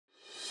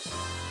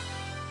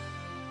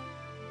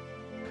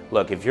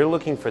Look, if you're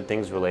looking for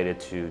things related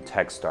to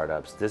tech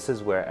startups, this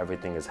is where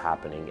everything is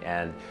happening,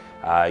 and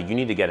you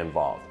need to get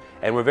involved.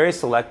 And we're very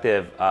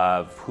selective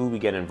of who we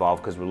get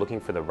involved because we're looking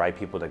for the right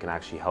people that can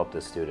actually help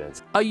the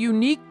students. A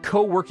unique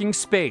co-working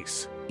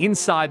space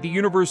inside the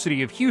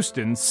University of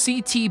Houston's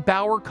CT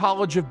Bauer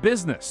College of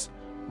Business.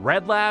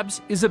 Red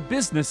Labs is a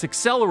business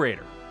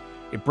accelerator.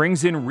 It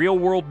brings in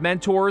real-world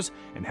mentors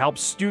and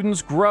helps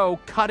students grow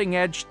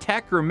cutting-edge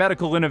tech or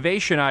medical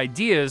innovation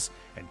ideas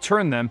and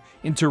turn them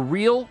into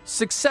real,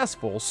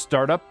 successful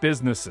startup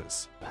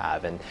businesses.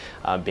 And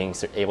being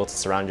able to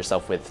surround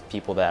yourself with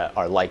people that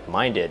are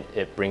like-minded,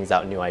 it brings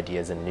out new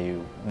ideas and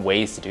new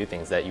ways to do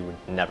things that you would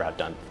never have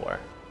done before.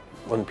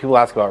 When people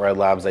ask about Red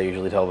Labs, I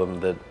usually tell them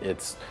that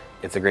it's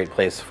a great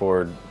place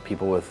for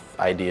people with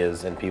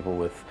ideas and people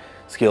with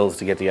skills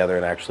to get together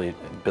and actually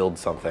build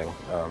something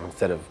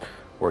instead of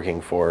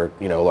working for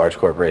a large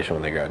corporation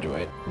when they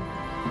graduate.